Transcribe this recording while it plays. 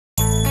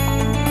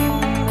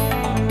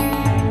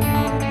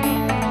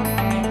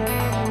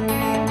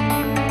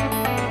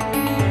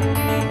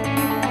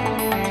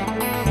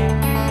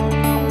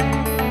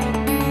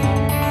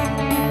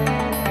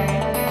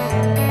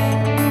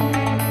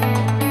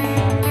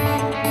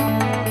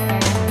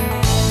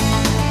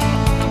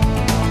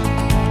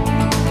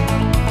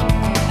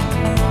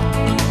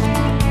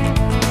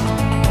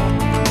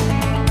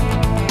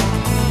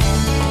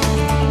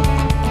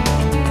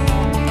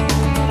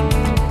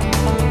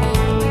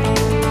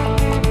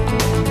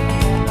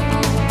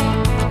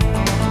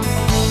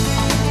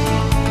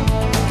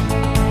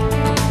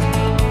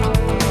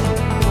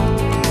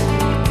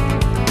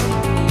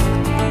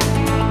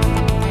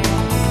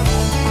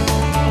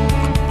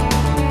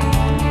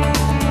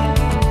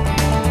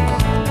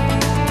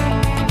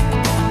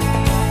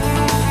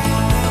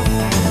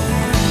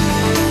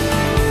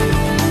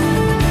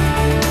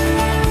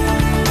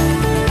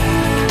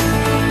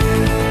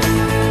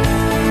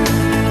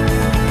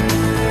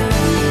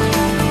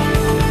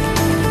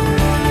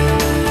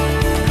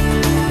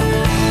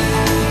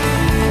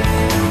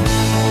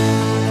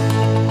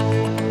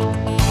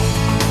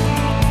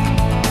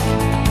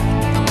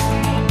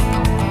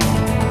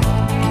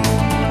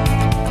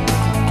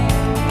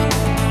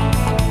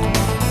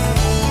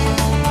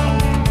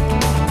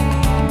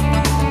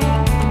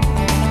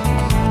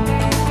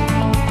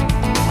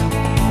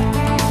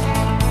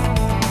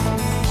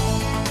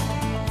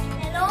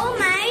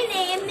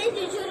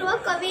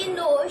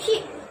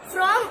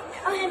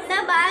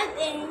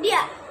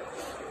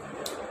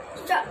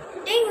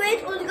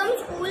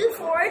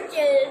for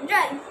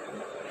children.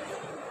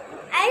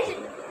 I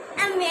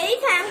am very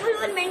thankful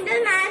for Mental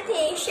Math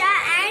Asia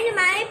and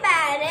my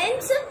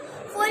parents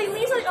for giving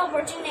me such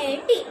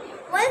opportunity.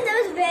 Once I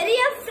was very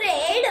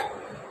afraid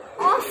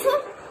of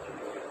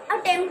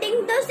attempting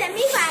the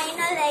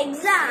semi-final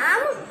exam.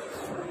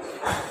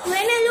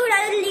 When I looked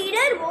at the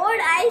leaderboard,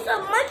 I saw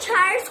much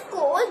higher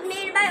scores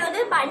made by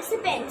other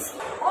participants.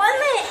 All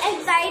my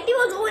anxiety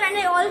was over and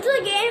I also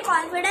gained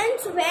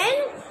confidence when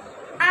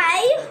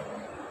I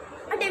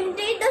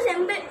attempted the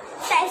simple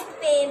test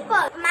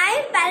paper. My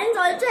parents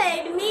also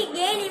helped me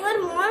gain even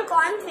more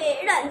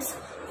confidence.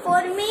 For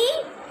me,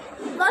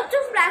 lots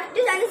of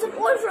practice and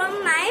support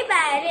from my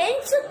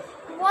parents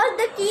was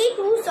the key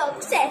to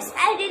success.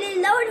 I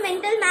really loved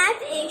Mental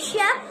Math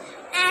Asia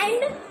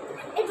and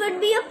it would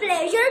be a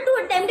pleasure to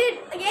attempt it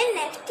again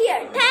next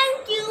year.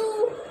 Thank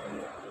you.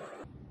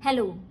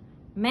 Hello.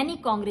 Many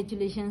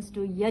congratulations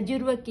to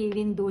Yajurva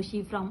Kevin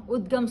Doshi from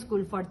Udgam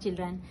School for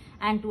Children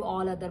and to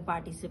all other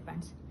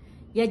participants.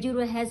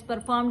 Yajurva has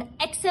performed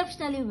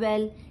exceptionally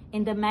well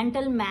in the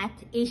Mental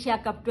Math Asia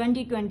Cup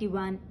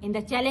 2021 in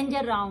the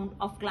Challenger round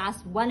of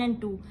Class 1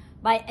 and 2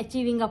 by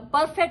achieving a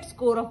perfect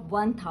score of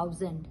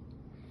 1000.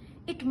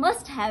 It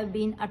must have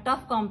been a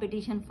tough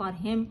competition for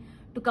him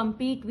to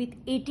compete with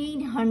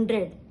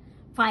 1800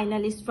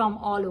 finalists from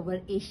all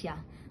over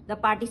Asia. The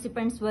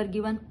participants were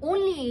given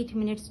only 8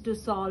 minutes to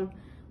solve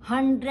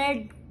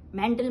 100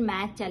 mental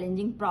math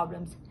challenging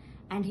problems,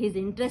 and his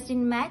interest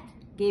in math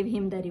gave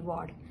him the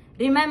reward.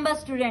 Remember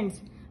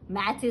students,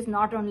 math is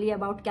not only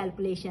about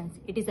calculations,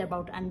 it is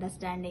about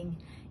understanding.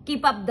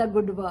 Keep up the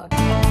good work.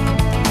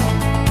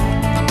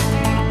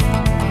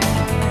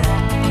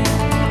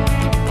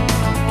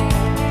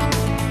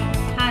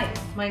 Hi,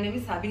 my name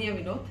is Sabinia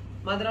Vinod,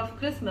 mother of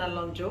Chris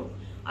Marlonjo.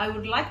 I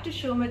would like to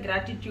show my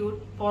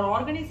gratitude for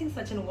organizing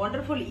such a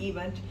wonderful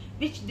event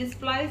which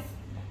displays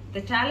the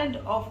talent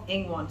of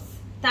young ones.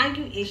 Thank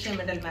you, Asia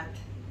Mental Math.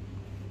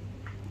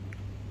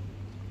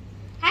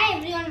 Hi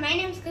everyone, my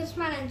name is Chris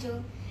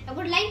Marlonjo. I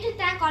would like to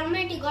thank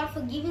Almighty God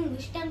for giving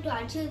wisdom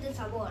to achieve this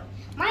award.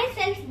 My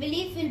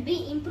self-belief will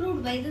be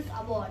improved by this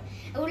award.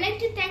 I would like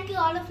to thank you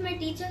all of my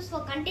teachers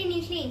for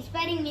continuously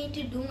inspiring me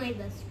to do my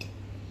best.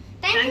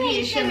 Thank you,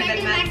 Asia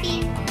Mental Math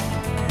team.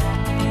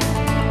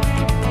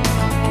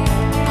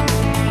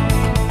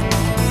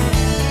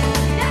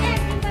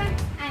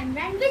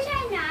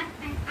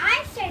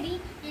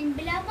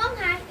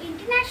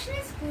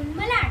 International School,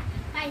 Malad.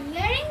 By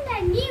hearing the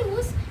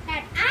news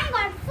that I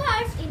got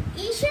first in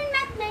Asian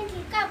Math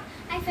Mental Cup,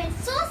 I felt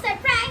so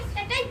surprised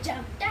that I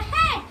jumped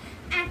ahead.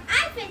 And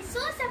I felt so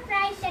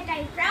surprised that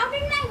I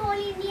prouded my whole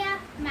India,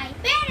 my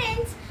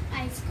parents,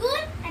 my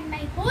school and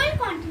my whole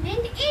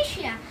continent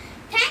Asia.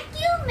 Thank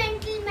you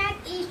Mental Math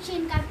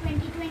Asian Cup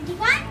 2021.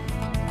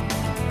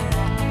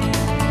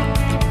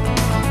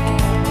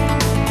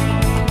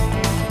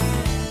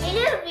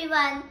 Hello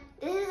everyone,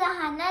 this is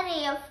Ahana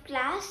Ray of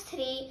Class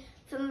 3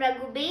 from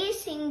Raghuber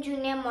Singh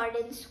Junior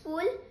Modern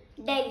School,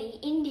 Delhi,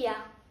 India.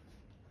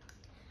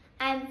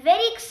 I am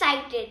very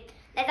excited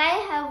that I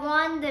have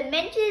won the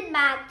Mental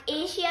Math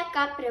Asia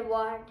Cup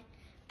Award,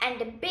 and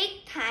a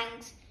big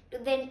thanks to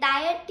the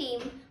entire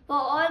team for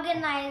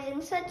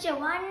organizing such a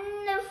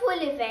wonderful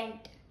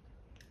event.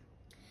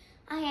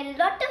 I had a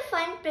lot of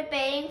fun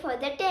preparing for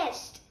the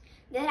test.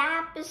 The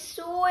app is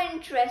so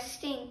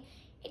interesting.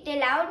 It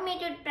allowed me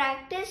to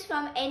practice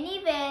from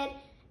anywhere,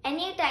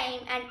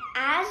 anytime and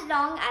as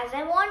long as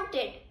I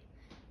wanted.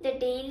 The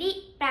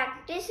daily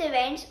practice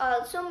events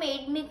also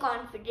made me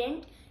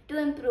confident to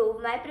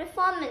improve my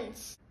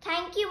performance.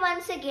 Thank you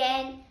once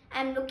again.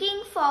 I'm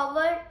looking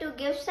forward to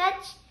give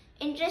such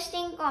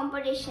interesting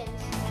competitions.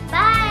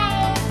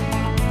 Bye!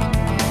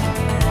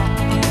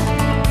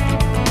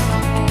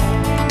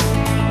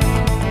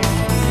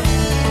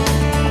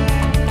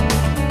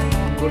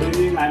 Good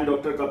evening, I am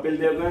Dr. Kapil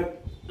Dev,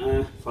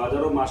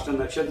 father of Master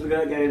Nakshatra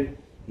Garg and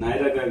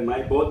Naira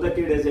Garg. Both the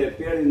kids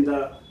appeared in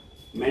the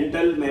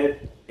Mental Math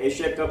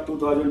Asia Cup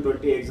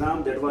 2020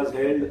 exam that was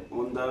held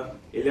on the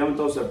 11th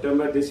of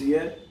September this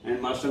year,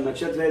 and Master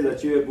Nakshatra has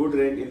achieved a good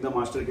rank in the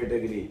master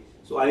category.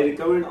 So I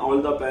recommend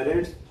all the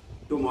parents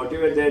to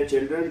motivate their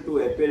children to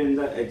appear in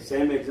the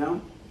same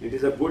exam. It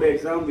is a good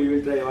exam. We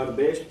will try our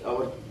best,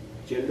 our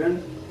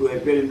children, to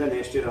appear in the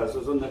next year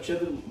also. So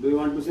Nakshatra, do you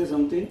want to say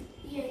something?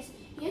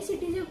 Yes,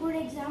 it is a good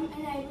exam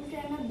and I will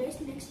try my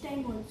best next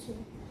time also.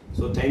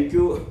 So thank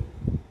you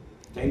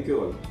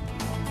all.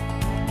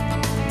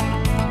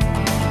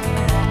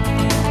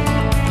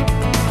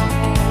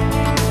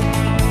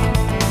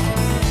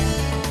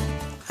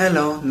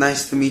 Hello,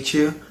 nice to meet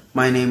you.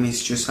 My name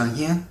is Ju Sang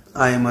Hian.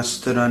 I am a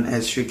student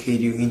at Sri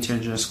Kedu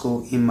International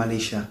School in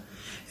Malaysia,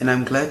 and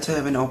I'm glad to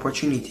have an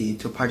opportunity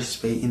to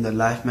participate in the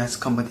live maths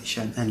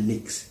competition and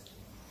leagues.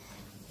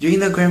 During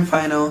the grand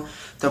final,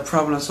 the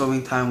problem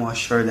solving time was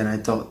shorter than I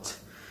thought,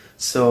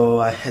 so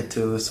I had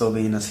to solve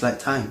it in a slight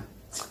time.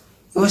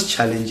 It was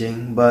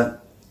challenging,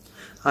 but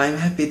I'm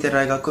happy that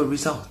I got good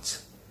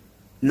results.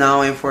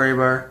 Now and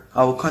forever,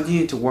 I will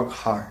continue to work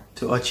hard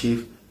to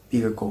achieve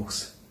bigger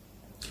goals.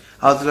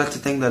 I would like to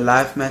thank the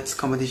Live Maths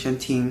competition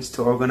teams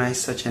to organize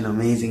such an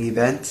amazing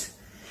event,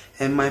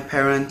 and my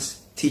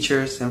parents,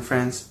 teachers, and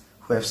friends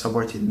who have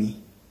supported me.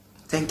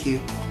 Thank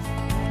you.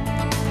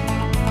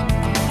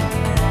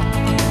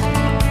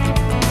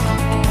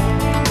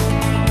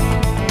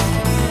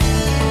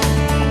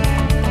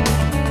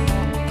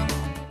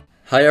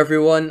 Hi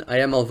everyone, I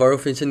am Alvaro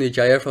Vincent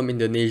Wijaya from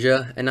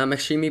Indonesia, and I'm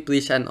extremely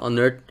pleased and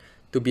honored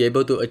to be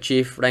able to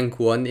achieve rank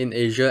 1 in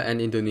Asia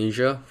and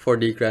Indonesia for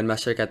the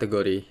Grandmaster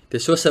category.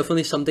 This was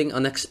definitely something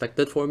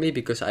unexpected for me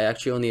because I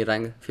actually only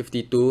ranked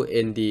 52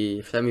 in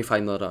the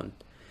semi-final round.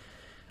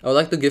 I would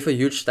like to give a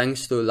huge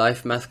thanks to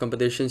Live Math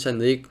Competitions and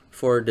League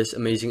for this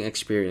amazing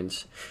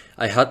experience.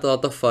 I had a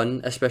lot of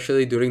fun,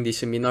 especially during the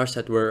seminars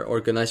that were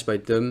organized by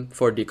them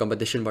for the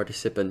competition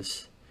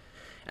participants.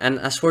 And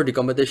as for the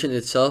competition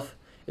itself,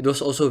 it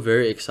was also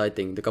very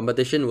exciting. The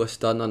competition was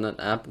done on an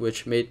app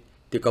which made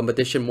the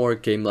competition more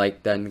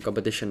game-like than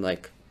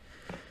competition-like.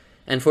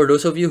 And for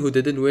those of you who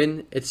didn't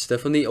win, it's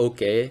definitely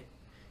okay.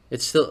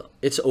 It's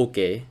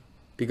okay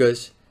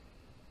because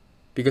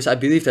I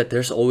believe that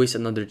there's always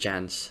another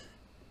chance.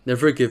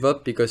 Never give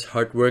up because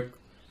hard work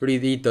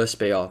really does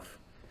pay off.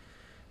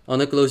 On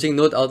a closing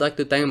note, I would like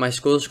to thank my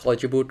school, Sekolah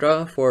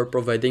Ciputra, for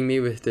providing me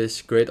with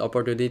this great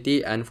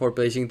opportunity and for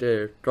placing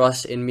their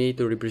trust in me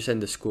to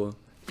represent the school.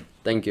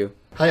 Thank you.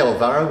 Hey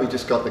Alvaro, we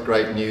just got the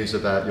great news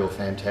about your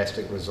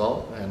fantastic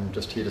result, and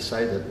just here to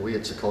say that we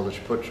at Sekolah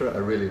Ciputra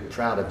are really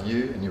proud of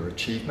you and your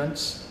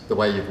achievements, the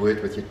way you've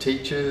worked with your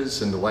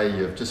teachers and the way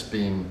you've just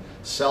been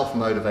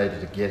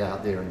self-motivated to get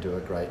out there and do a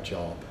great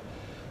job.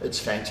 It's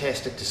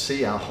fantastic to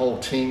see our whole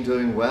team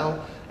doing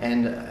well,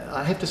 and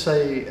I have to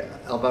say,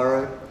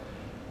 Alvaro,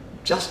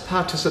 just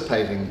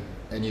participating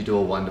and you do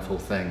a wonderful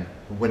thing.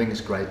 Winning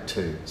is great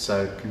too.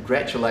 So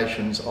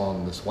congratulations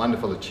on this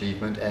wonderful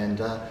achievement, and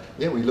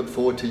yeah, we look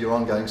forward to your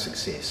ongoing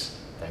success.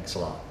 Thanks a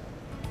lot.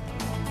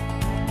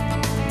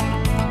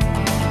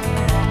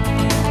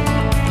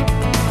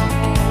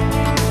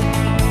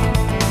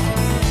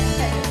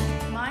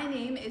 My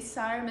name is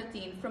Sarah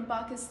Mateen from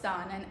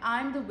Pakistan, and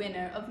I'm the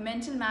winner of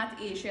Mental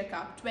Math Asia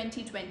Cup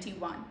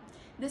 2021.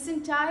 This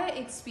entire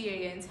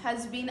experience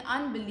has been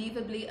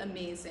unbelievably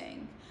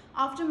amazing.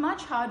 After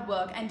much hard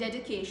work and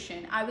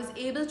dedication, I was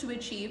able to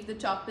achieve the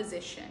top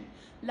position.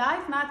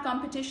 Live Math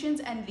Competitions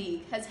and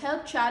League has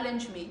helped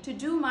challenge me to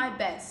do my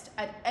best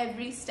at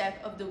every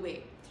step of the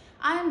way.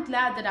 I am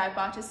glad that I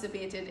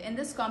participated in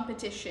this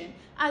competition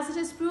as it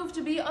has proved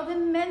to be of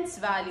immense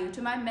value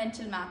to my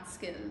mental math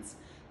skills.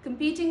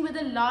 Competing with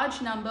a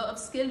large number of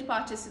skilled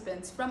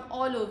participants from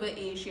all over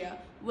Asia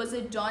was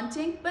a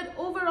daunting but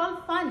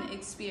overall fun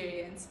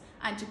experience,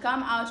 and to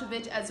come out of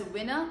it as a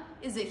winner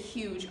is a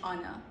huge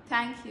honor.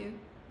 Thank you.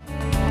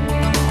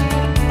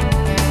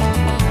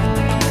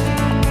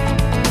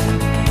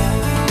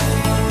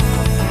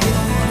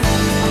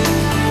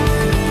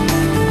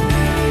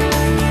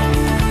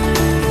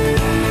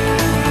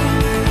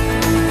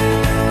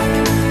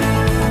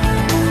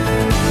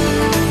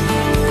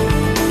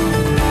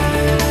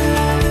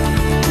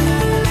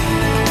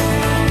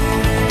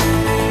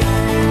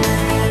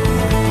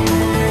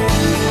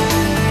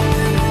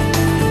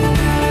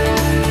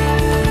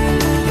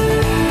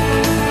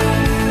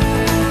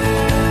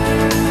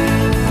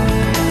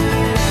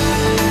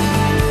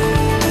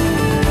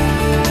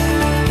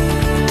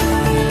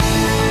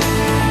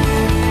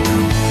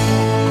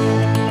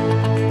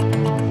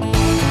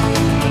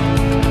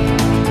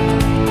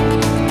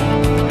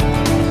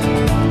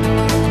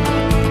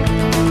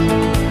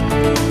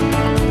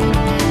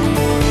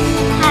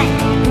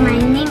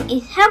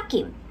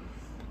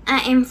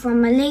 I am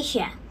from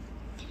Malaysia.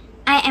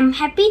 I am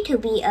happy to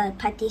be a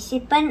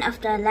participant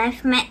of the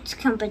Live Maths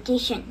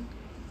competition.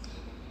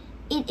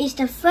 It is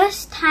the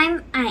first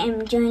time I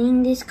am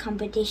joining this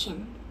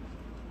competition.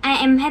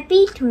 I am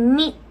happy to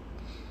meet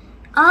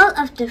all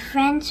of the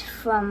friends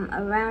from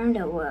around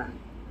the world.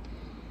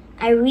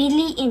 I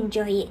really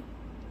enjoy it.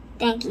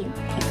 Thank you.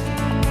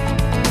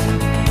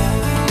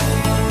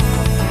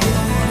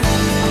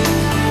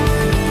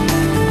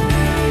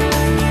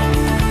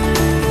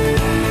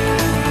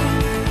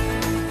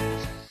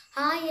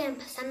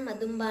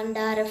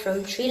 Madhumbandara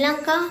from Sri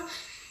Lanka,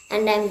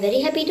 and I'm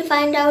very happy to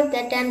find out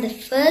that I'm the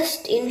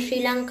first in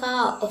Sri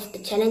Lanka of the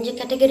Challenger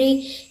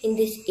category in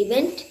this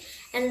event,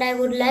 and I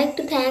would like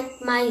to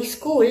thank my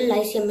school,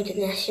 Lyceum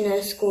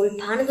International School,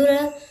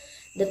 Panadura,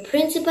 the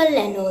principal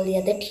and all the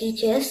other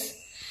teachers,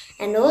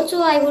 and also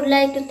I would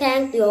like to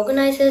thank the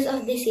organizers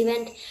of this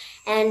event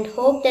and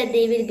hope that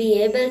they will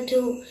be able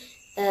to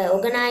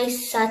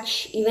organize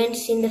such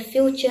events in the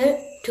future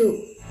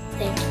too.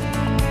 Thank you.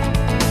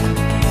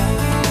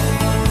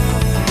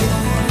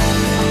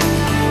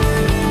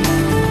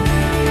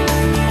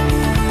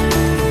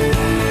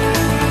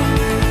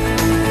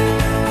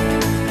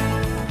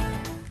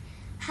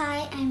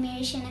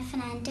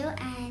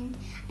 And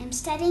I'm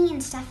studying in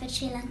Stafford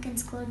Sri Lankan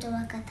School,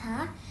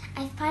 Dawakatha.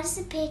 I've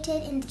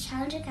participated in the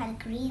Challenger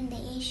category in the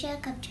Asia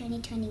Cup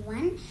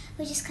 2021,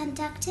 which is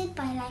conducted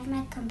by Live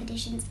Math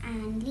Competitions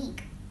and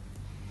League.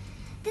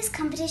 This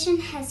competition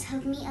has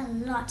helped me a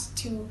lot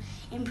to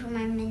improve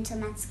my mental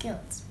math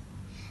skills.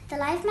 The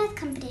Live Math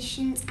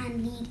Competitions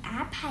and League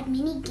app had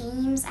many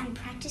games and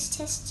practice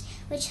tests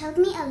which helped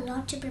me a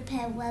lot to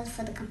prepare well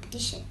for the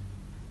competition.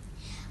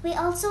 We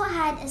also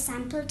had a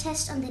sample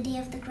test on the day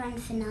of the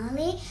grand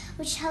finale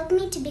which helped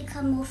me to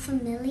become more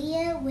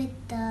familiar with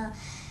the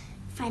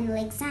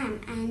final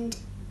exam and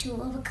to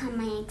overcome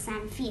my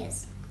exam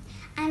fears.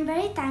 I am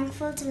very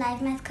thankful to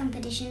Live Math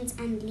Competitions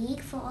and League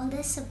for all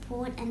their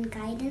support and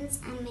guidance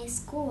and my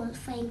school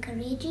for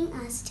encouraging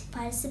us to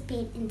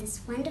participate in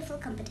this wonderful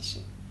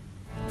competition.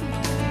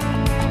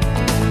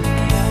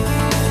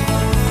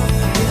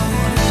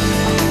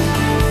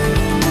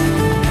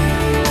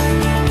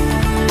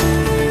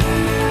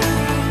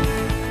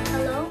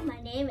 Hello,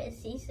 my name is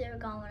Cesar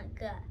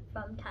Gawanaka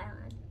from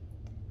Thailand.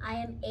 I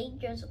am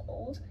 8 years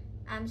old.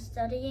 I'm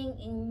studying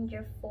in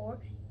year 4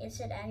 in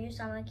St. Andrew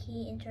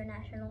Samaki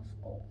International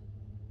School.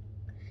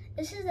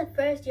 This is the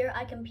first year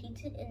I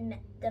competed in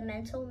the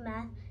Mental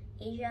Math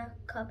Asia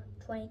Cup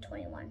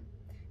 2021.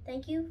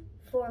 Thank you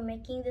for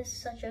making this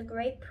such a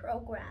great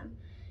program.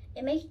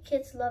 It makes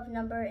kids love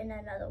number in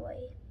another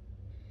way.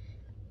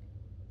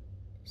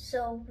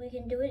 So we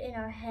can do it in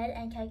our head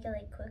and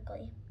calculate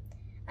quickly.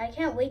 I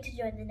can't wait to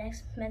join the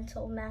next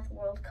Mental Math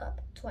World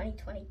Cup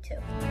 2022.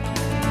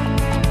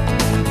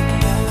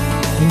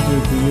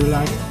 Andrew, do you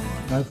like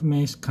Live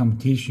Math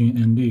Competition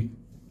and League?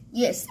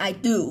 Yes, I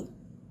do.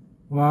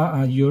 What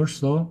are your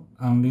thoughts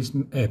on this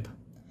app?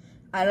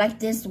 I like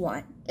this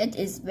one. It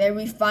is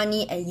very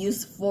funny and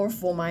useful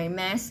for my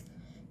math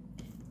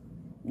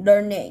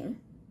learning.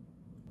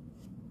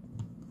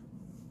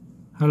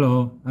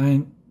 Hello,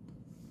 I'm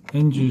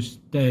Andrew's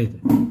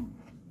dad.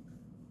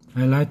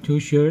 I like to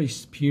share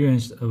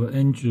experience of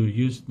Andrew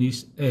use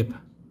this app.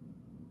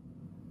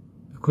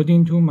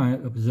 According to my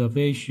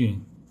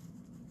observation,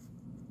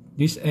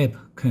 this app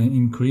can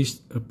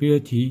increase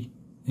ability,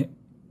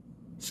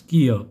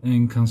 skill,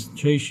 and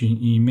concentration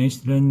in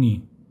math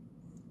learning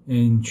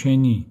and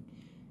training.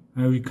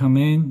 I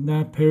recommend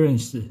that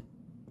parents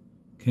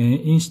can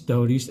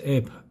install this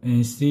app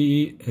and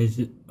see it as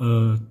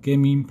a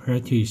gaming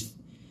practice.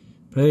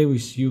 Play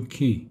with your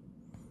kid.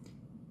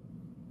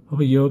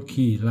 Hope your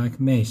kid like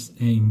math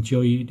and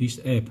enjoy this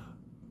app.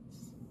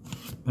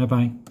 Bye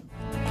bye.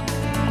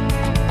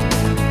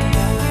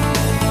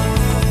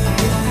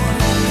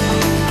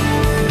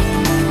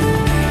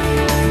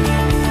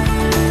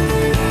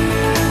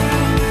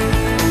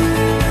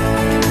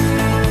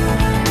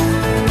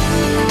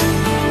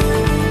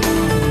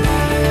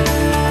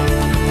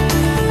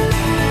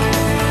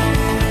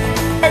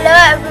 Hello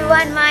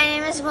everyone, my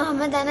name is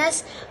Muhammad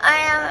Anas.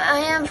 I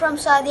am from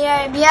Saudi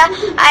Arabia.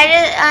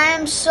 I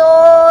am so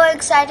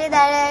excited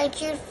that I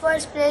achieved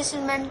first place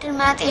in Mental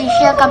Math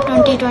Asia Cup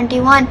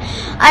 2021.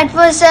 It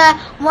was a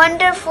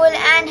wonderful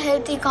and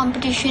healthy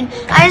competition.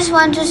 I just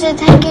want to say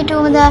thank you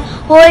to the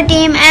whole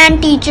team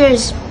and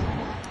teachers.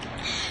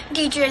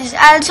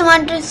 I also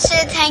want to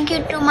say thank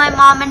you to my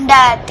mom and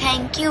dad.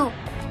 Thank you.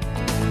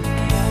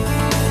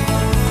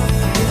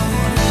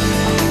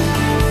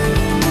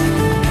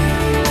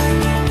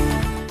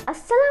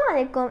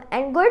 Assalamualaikum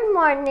and good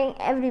morning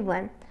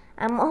everyone.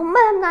 I'm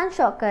Muhammad Hamdan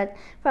Shaukat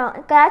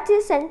from Karachi,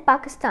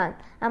 Pakistan.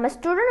 I'm a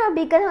student of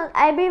Beacon Hill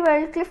IB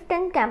World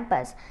Clifton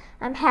campus.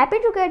 I'm happy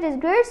to get this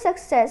great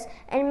success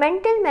in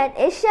Mental Math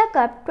Asia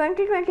Cup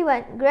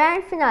 2021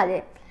 Grand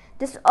Finale.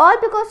 This is all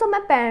because of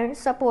my parents'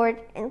 support,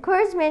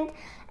 encouragement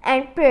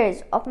and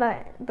prayers of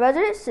my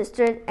brothers,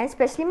 sisters and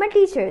especially my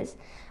teachers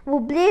who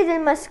believed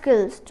in my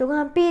skills to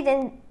compete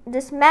in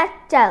this math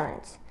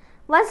challenge.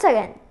 Once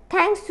again,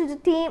 thanks to the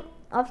team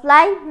of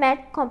Live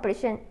Math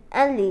Competition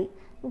and League.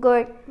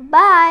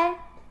 Goodbye.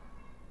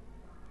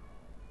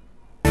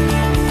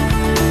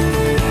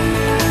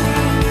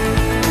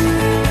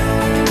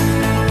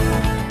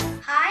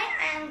 Hi,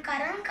 I am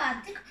Karan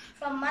Karthik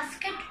from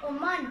Muscat,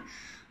 Oman.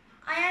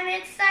 I am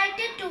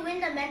excited to win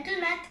the Mental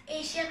Math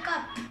Asia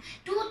Cup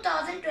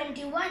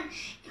 2021.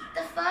 It's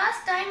the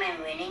first time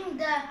I'm winning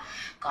the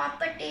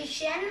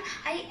competition.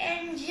 I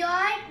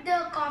enjoyed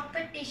the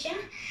competition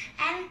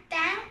and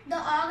thank the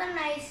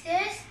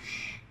organizers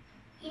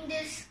in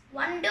this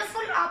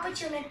wonderful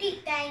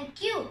opportunity.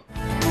 Thank you.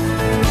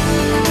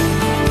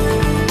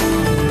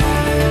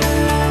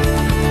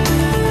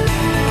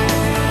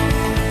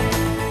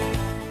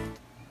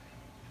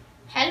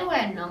 Hello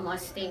and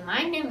namaste.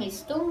 My name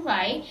is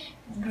Tungrai,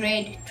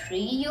 grade 3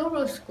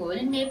 Euro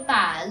School,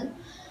 Nepal.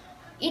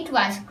 It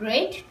was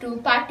great to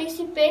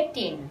participate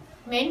in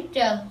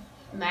Mental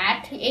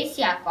Math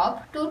Asia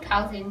Cup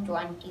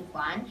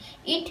 2021.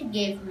 It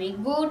gave me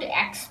good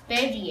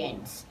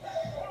experience.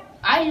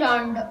 I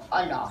learned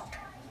a lot.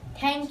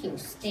 Thank you.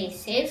 Stay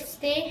safe,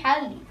 stay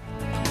healthy.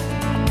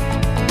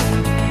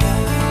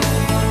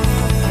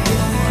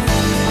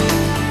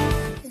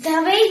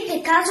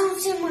 Здравейте, казвам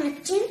се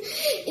Мартин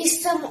и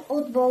съм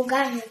от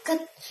България.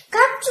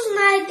 Както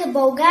знаете,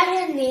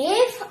 България не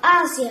е в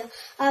Азия,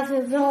 а в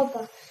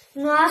Европа.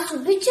 Но аз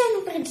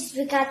обичам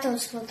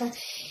предизвикателствата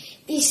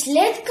И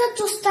след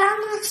като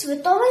станах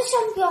световен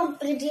шампион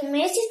преди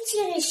месеци,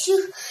 реших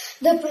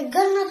да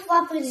прегърна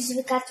това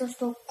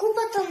предизвикателство.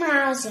 Купата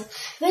на Азия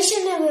беше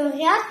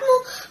невероятно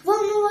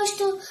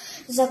вълнуващо,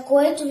 за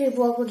което ви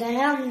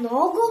благодаря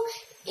много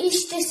и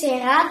ще се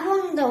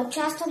радвам да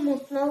участвам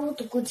отново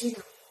до година.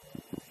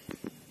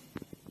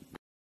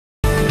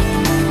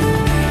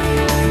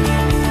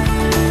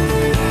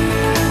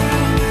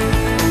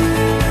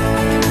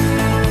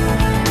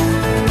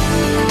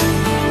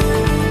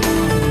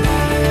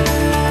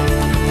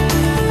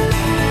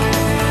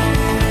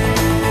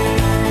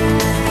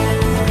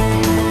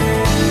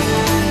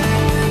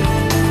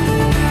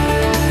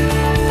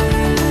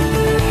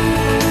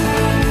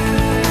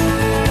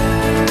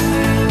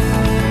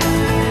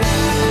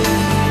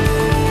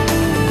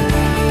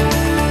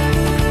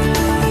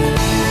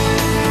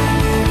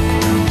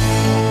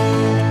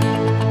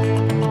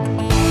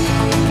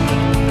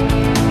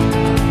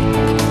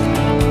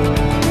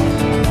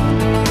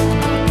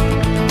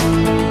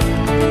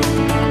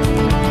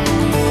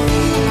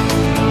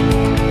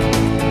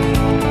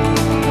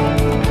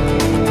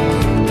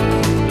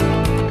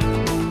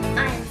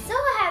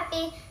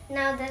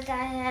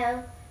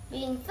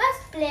 Being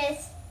first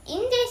place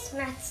in this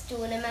maths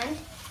tournament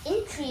in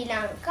Sri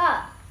Lanka.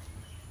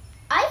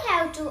 I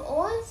have to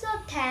also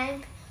thank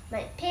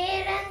my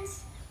parents,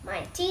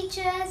 my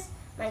teachers,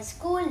 my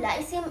school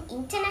Lyceum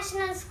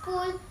International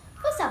School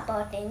for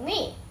supporting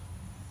me.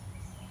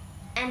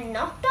 And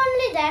not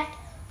only that,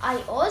 I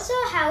also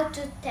have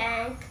to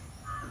thank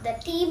the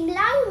Team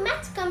Live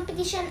Maths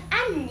Competition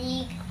and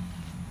League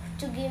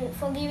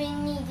for giving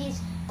me this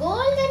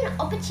golden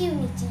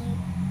opportunity.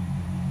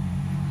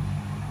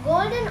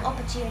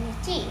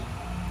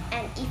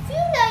 And if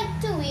you like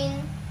to win,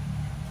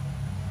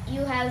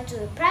 you have to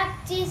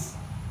practice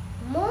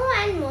more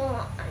and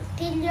more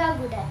until you are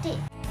good at it.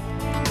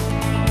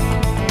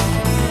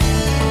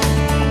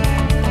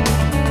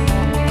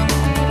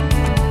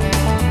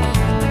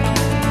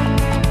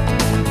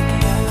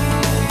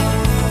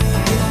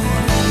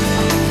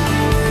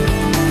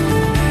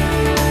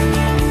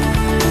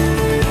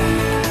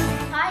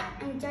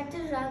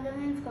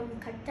 From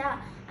Qatar.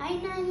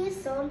 I'm 9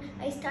 years old.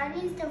 I study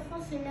in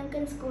Stanford Sri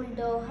Lankan School,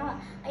 Doha.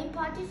 I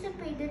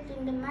participated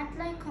in the Math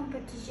Live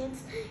competitions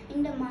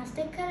in the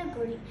master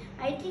category.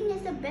 I think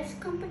it's the best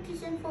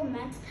competition for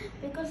maths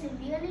because it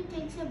really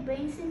takes your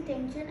brain's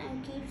attention and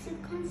keeps you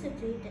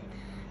concentrated.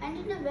 And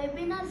in the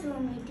webinar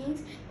Zoom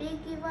meetings, they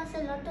give us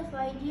a lot of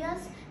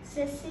ideas,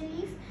 stress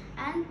relief,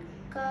 and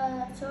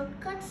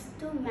shortcuts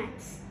to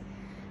maths.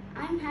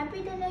 I'm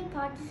happy that I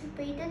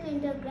participated in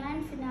the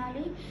grand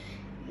finale.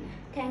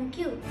 Thank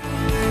you.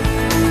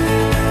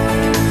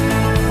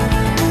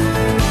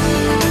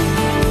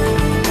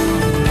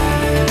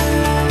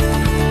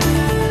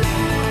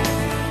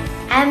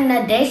 I'm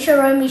Nadesha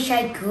Romi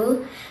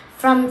Shaiku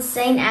from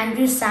St.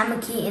 Andrew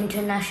Samaki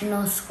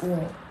International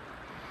School.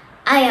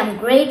 I am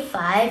grade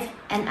 5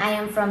 and I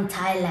am from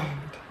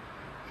Thailand.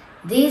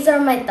 These are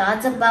my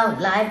thoughts about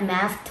Live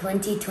Math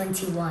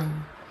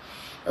 2021.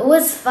 It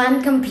was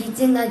fun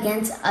competing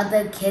against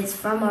other kids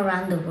from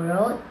around the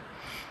world.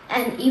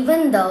 And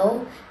even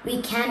though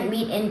we can't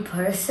meet in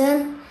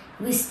person,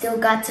 we still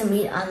got to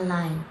meet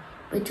online,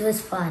 which was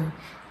fun.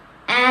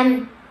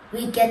 And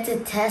we get to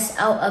test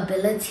our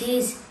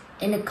abilities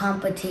in a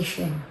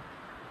competition.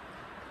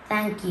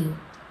 Thank you.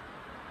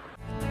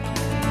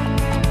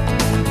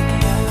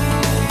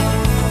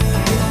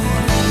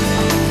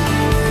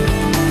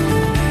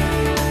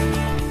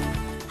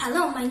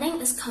 Hello, my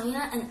name is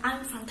Karina and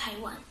I'm from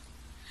Taiwan.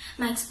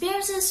 My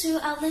experiences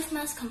throughout Live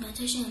Math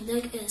competition and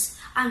league is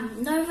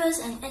I'm nervous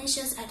and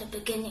anxious at the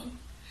beginning,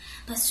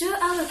 but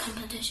throughout the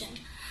competition,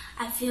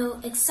 I feel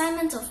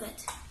excitement of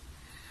it.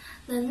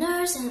 The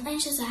nerves and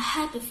anxious I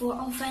had before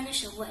all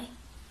vanish away.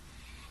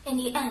 In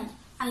the end,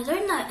 I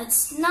learned that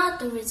it's not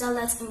the result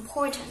that's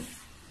important.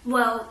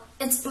 Well,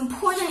 it's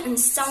important in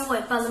some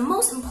way, but the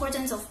most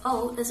important of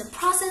all is the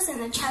process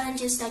and the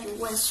challenges that you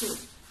went through,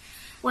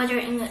 whether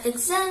in an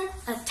exam,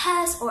 a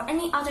test, or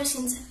any other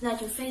things that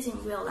you face in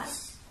real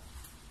life.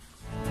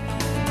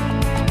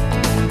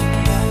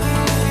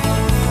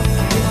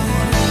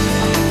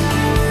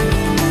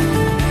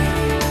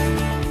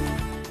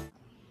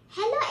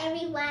 Hello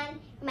everyone,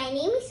 my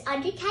name is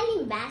Audrey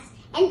Kalimbas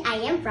and I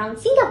am from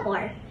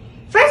Singapore.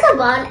 First of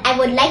all, I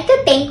would like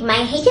to thank my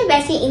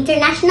HFSC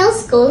International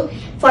School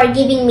for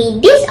giving me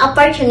this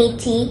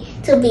opportunity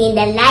to be in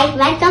the Live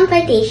Math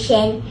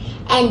competition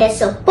and the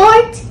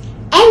support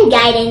and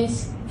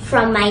guidance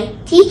from my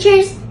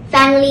teachers,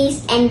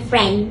 families, and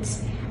friends.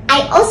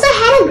 I also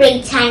had a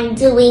great time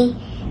doing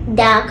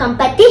the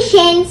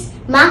competitions,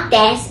 mock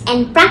tests,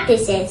 and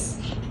practices.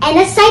 And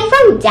aside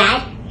from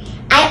that,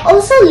 I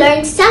also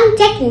learned some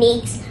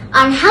techniques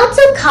on how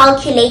to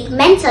calculate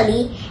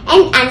mentally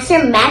and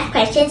answer math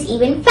questions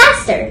even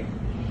faster.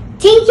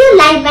 Thank you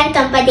Live Math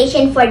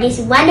competition for this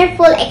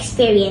wonderful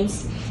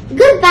experience.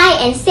 Goodbye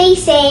and stay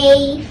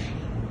safe.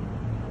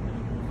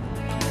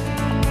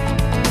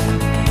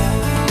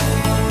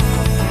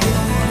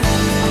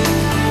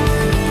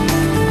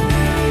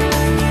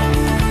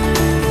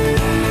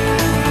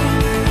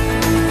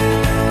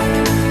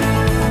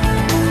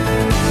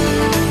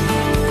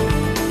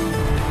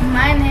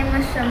 My name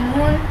is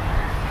Shamoon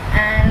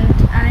and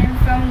I am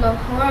from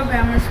Lahore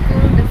Grammar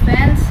School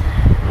Defense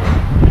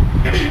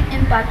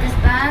in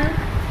Pakistan,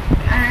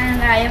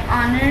 and I am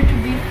honored to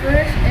be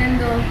first in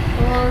the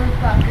whole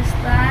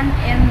Pakistan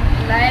in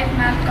live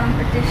math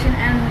competition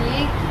and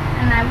league,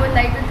 and I would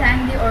like to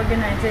thank the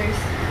organizers.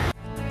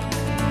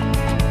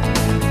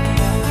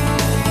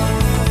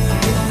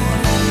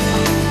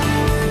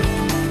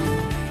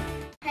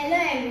 Hello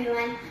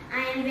everyone,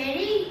 I am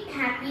very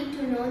happy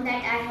to know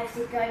that I have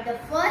secured the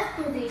first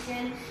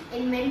position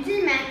in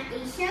Mental Math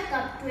Asia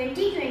Cup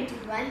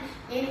 2021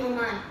 in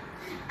Oman.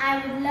 I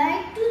would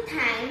like to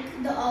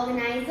thank the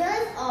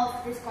organizers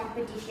of this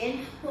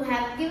competition who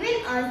have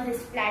given us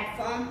this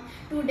platform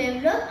to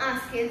develop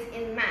our skills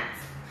in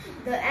maths.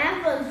 The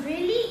app was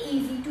really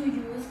easy to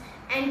use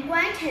and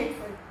quite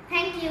helpful.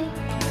 Thank you.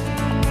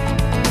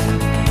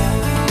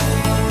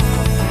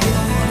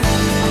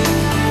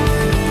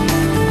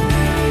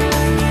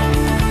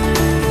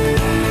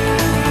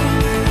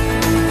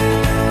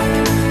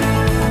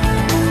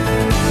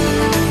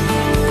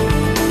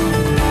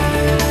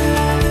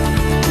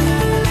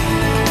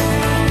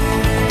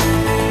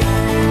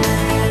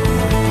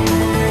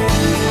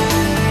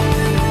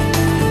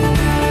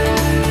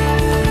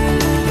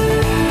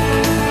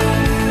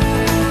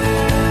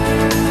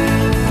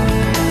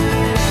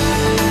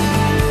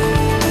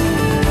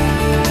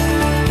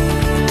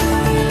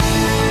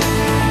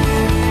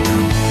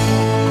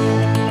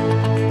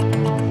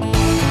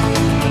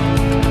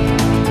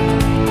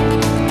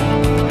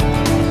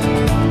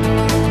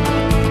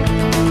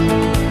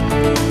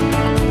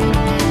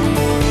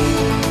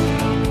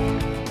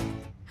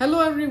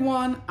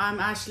 I'm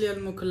Ashley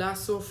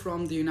Al-Mukhlaso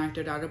from the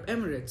United Arab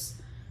Emirates.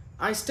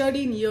 I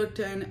study in Year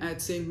 10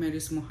 at St.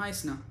 Mary's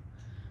Muhaisna.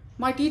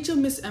 My teacher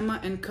Miss Emma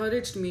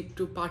encouraged me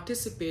to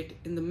participate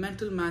in the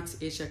Mental Maths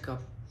Asia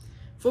Cup.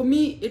 For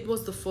me, it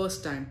was the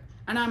first time,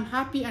 and I'm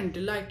happy and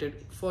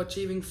delighted for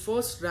achieving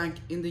first rank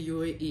in the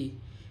UAE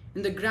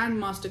in the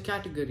Grandmaster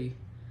category.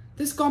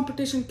 This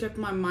competition kept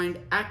my mind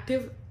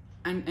active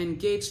and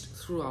engaged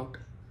throughout.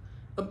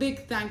 A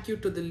big thank you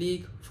to the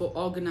league for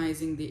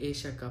organizing the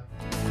Asia Cup.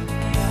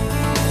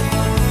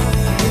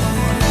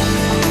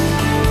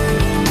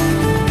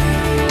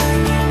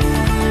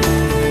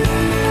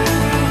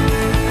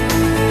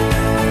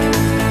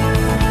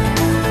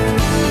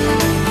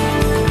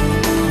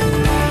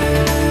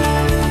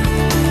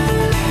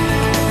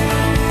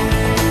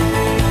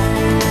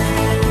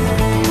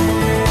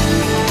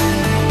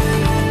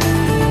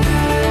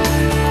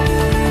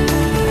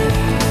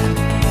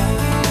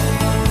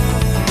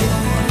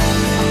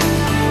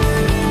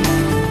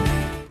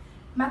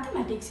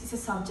 Mathematics is a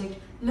subject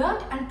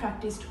learned and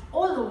practiced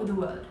all over the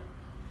world.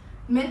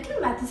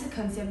 Mental math is a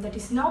concept that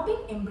is now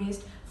being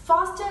embraced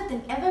faster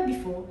than ever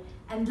before,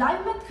 and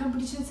live math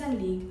competitions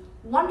and league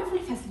wonderfully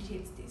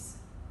facilitates this.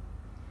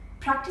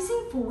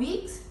 Practicing for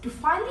weeks to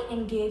finally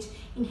engage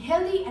in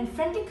healthy and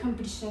friendly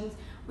competitions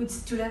with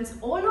students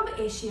all over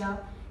Asia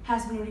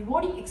has been a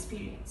rewarding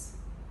experience.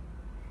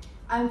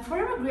 I am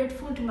forever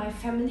grateful to my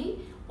family,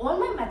 all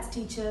my maths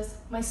teachers,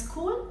 my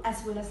school,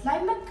 as well as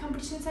live math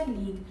competitions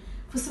and league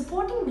for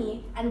supporting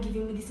me and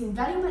giving me this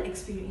invaluable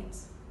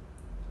experience.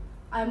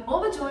 I am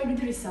overjoyed with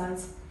the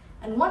results,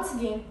 and once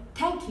again,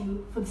 thank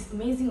you for this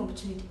amazing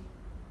opportunity.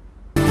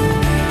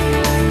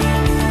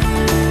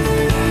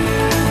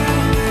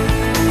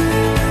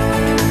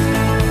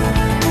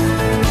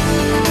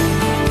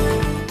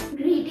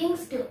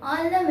 Greetings to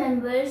all the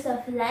members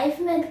of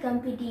Live Math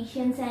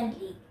Competitions and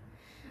League.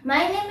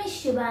 My name is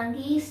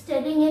Shubhangi,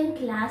 studying in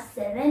class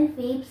 7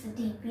 FAPES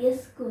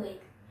DPS Kuwait.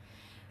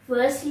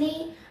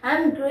 Firstly,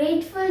 I'm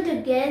grateful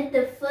to get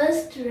the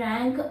first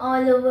rank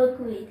all over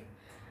Kuwait.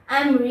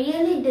 I'm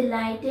really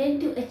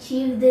delighted to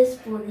achieve this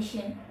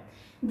position.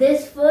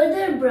 This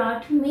further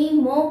brought me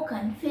more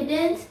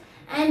confidence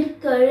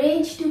and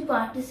courage to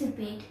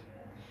participate.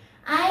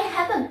 I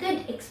have a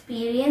good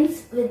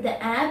experience with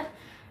the app,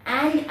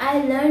 and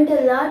I learned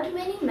a lot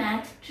many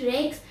math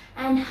tricks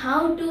and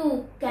how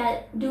to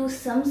do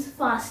sums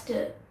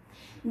faster.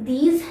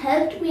 These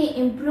helped me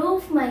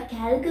improve my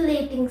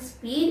calculating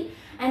speed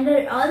and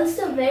are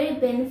also very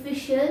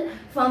beneficial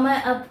for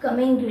my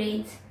upcoming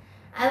grades.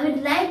 I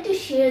would like to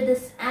share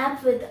this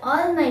app with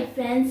all my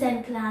friends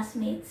and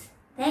classmates.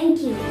 Thank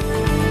you.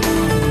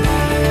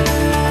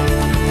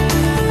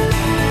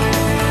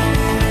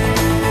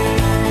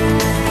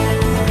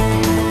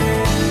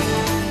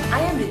 I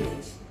am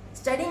Ritesh,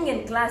 studying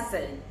in class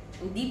 7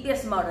 in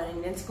DPS Modern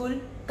Indian School,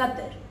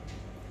 Qatar.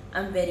 I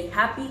am very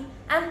happy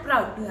and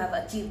proud to have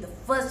achieved the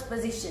first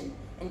position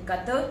in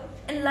Qatar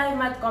in Live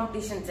Math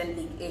Competitions and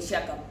League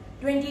Asia Cup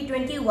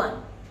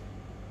 2021.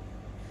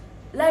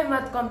 Live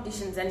Math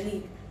Competitions and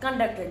League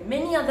conducted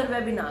many other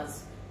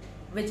webinars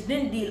which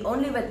didn't deal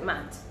only with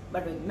maths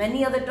but with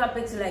many other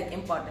topics like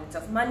importance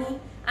of money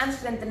and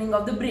strengthening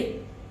of the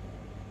brain.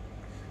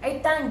 I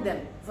thank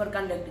them for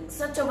conducting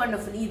such a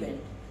wonderful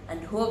event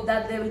and hope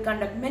that they will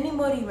conduct many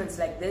more events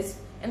like this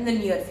in the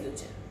near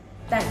future.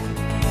 Thank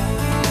you.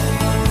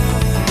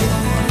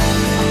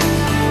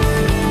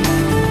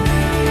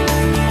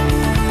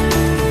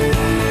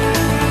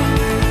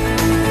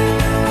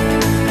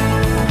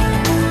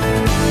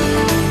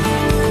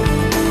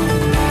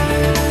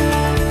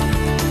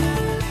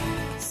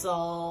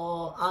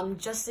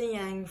 Justin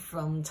Yang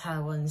from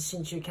Taiwan's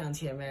Hsinchu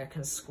County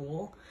American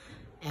School,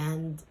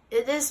 and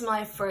it is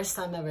my first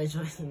time ever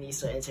joining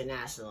these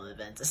international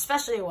events,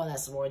 especially one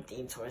that's more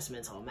themed towards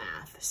mental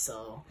math,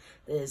 so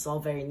it is all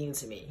very new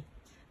to me.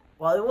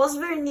 Well, it was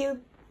very new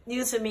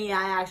to me.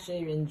 I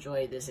actually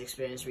enjoyed this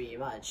experience really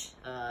much.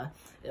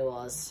 It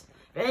was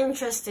very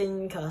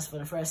interesting because for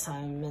the first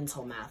time,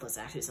 mental math was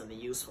actually something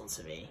useful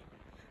to me.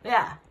 But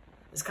yeah,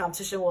 this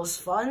competition was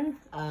fun.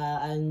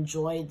 I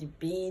enjoyed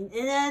being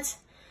in it,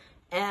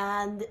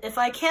 and if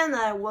I can,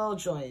 I will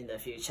join in the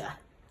future.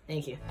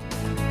 Thank you.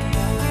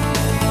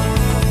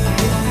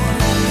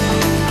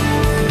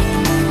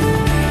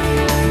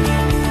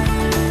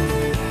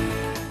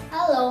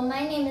 Hello,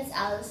 my name is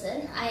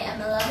Allison. I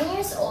am 11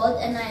 years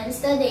old and I am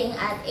studying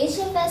at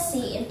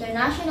HFSC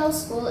International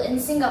School in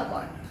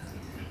Singapore.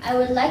 I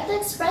would like to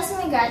express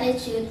my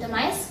gratitude to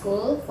my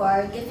school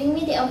for giving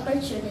me the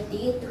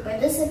opportunity to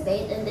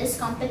participate in this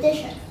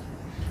competition.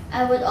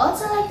 I would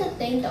also like to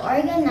thank the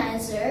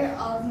organizer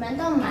of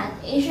Mental Math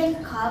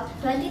Asian Cup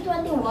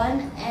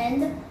 2021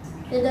 and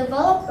the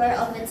developer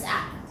of its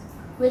app,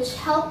 which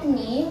helped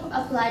me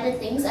apply the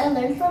things I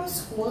learned from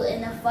school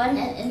in a fun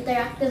and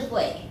interactive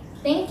way.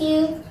 Thank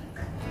you!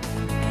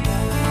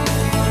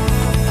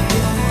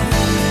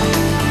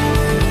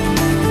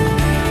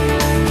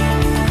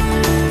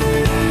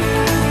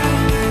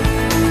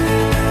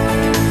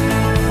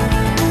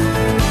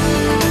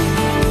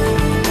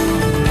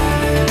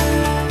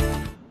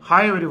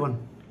 Hi everyone,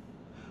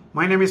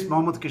 my name is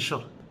Mohammad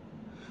Kishore.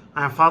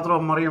 I am father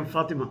of Mariam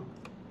Fatima.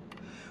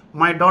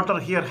 My daughter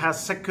here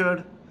has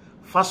secured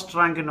first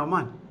rank in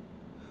Oman,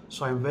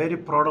 so I am very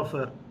proud of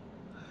her.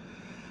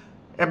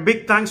 A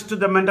big thanks to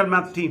the mental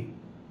math team.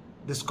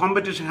 This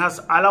competition has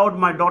allowed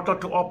my daughter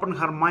to open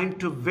her mind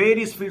to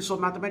various fields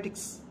of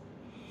mathematics.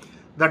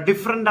 The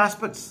different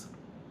aspects.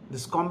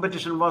 This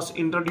competition was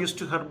introduced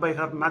to her by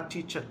her math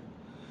teacher,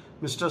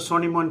 Mr.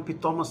 Sonimon P.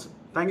 Thomas.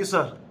 Thank you,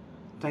 sir.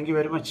 Thank you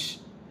very much.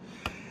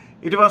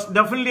 It was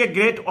definitely a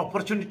great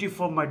opportunity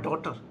for my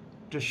daughter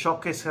to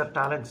showcase her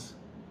talents.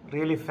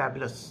 Really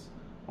fabulous.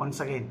 Once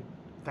again,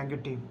 thank you,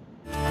 team.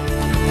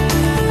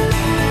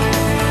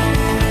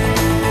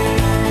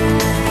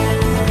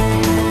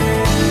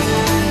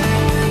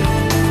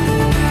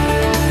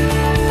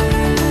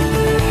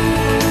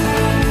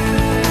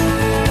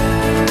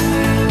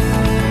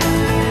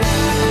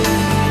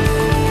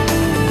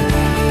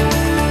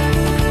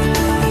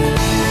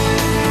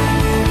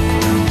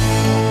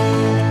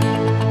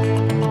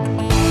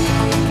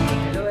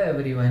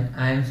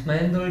 I am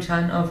Smaindul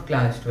Chan of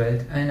class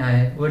 12th and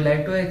I would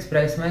like to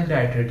express my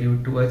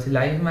gratitude towards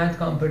Live Math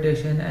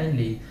Competition and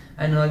League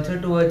and also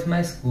towards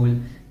my school,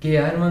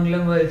 KR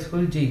Mangalam World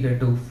School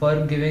GK2,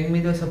 for giving me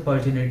this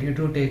opportunity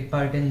to take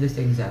part in this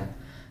exam.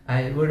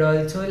 I would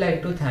also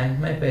like to thank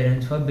my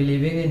parents for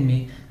believing in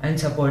me and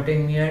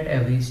supporting me at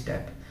every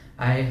step.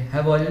 I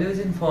have always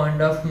been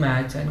fond of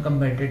maths and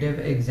competitive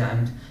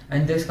exams,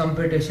 and this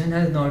competition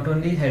has not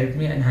only helped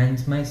me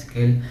enhance my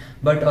skill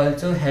but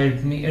also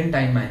helped me in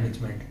time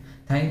management.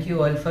 Thank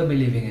you all for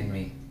believing in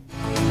me.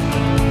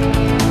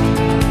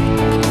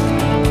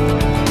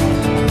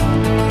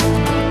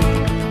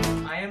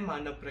 I am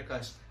Manav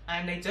Prakash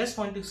and I just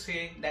want to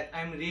say that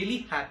I am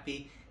really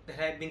happy that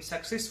I have been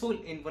successful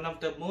in one of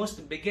the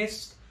most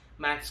biggest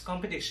maths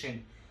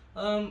competition.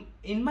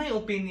 In my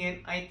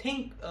opinion, I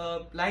think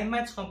Live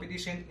Maths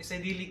competition is a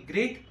really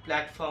great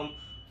platform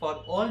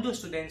for all those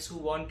students who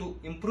want to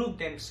improve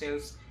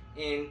themselves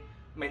in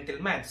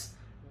mental maths.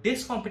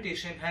 This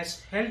competition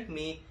has helped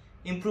me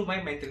improve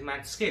my mental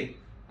math skill,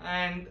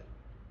 and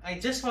I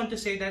just want to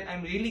say that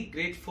I'm really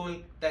grateful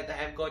that I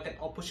have got an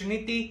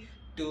opportunity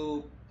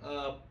to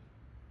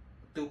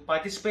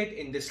participate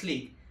in this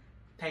league.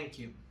 Thank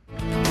you.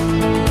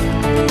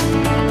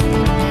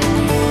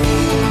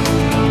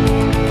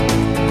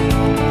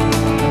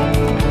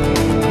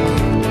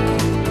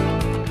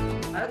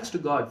 Thanks to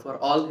God for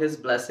all His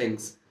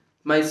blessings,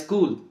 my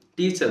school,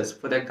 teachers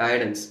for their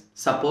guidance,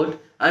 support,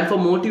 and for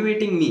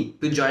motivating me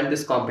to join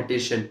this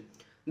competition.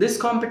 This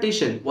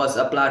competition was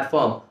a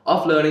platform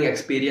of learning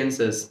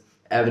experiences.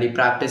 Every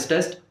practice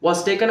test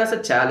was taken as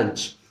a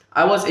challenge.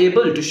 I was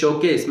able to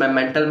showcase my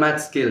mental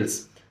math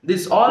skills.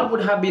 This all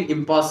would have been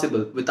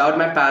impossible without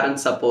my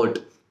parents' support.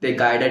 They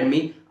guided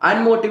me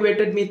and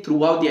motivated me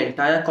throughout the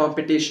entire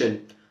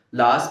competition.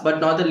 Last but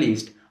not the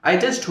least, I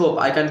just hope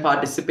I can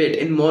participate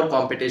in more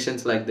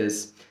competitions like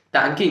this.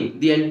 Thanking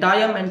the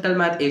entire Mental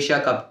Math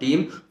Asia Cup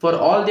team for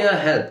all their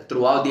help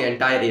throughout the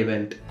entire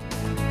event.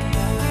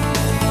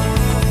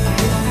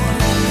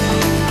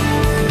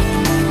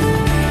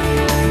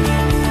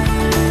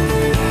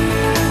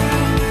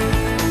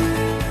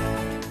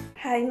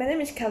 Hi, my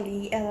name is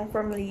Kelly and I'm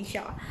from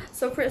Malaysia.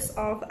 So first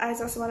off, I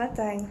just want to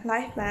thank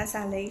Live Maths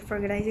and League for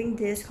organizing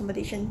this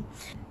competition.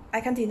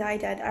 I can't deny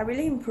that I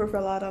really improved a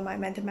lot of my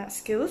mental math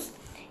skills.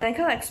 And I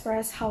can't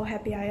express how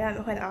happy I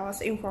am when I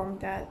was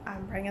informed that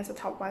I'm ranked as the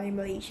top one in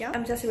Malaysia.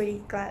 I'm just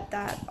really glad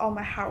that all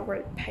my hard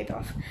work paid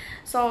off.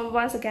 So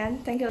once again,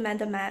 thank you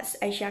Mental Maths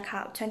Asia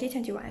Cup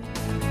 2021.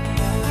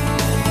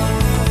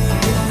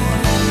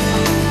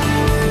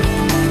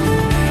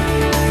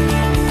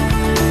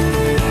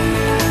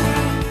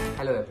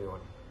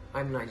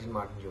 I'm Nigel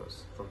Martin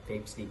Jose from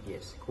FAPES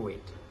DPS,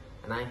 Kuwait,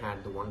 and I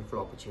had the wonderful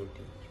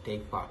opportunity to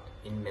take part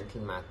in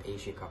Mental Math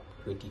Asia Cup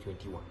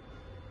 2021.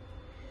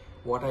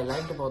 What I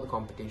liked about the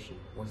competition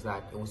was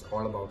that it was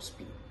all about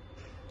speed.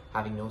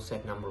 Having no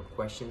set number of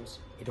questions,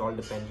 it all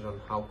depended on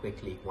how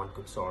quickly one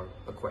could solve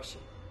a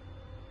question.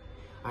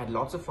 I had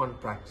lots of fun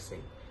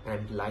practicing, and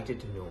I'm delighted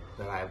to know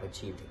that I have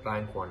achieved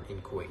rank 1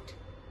 in Kuwait.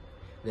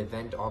 The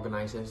event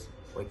organizers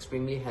were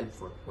extremely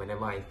helpful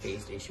whenever I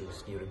faced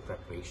issues during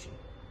preparation.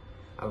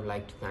 I would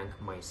like to thank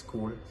my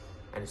school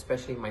and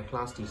especially my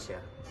class teacher,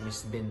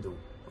 Ms. Bindu,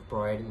 for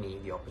providing me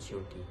the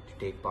opportunity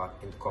to take part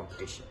in the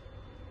competition.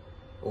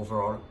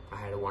 Overall, I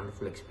had a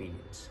wonderful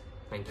experience.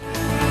 Thank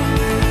you.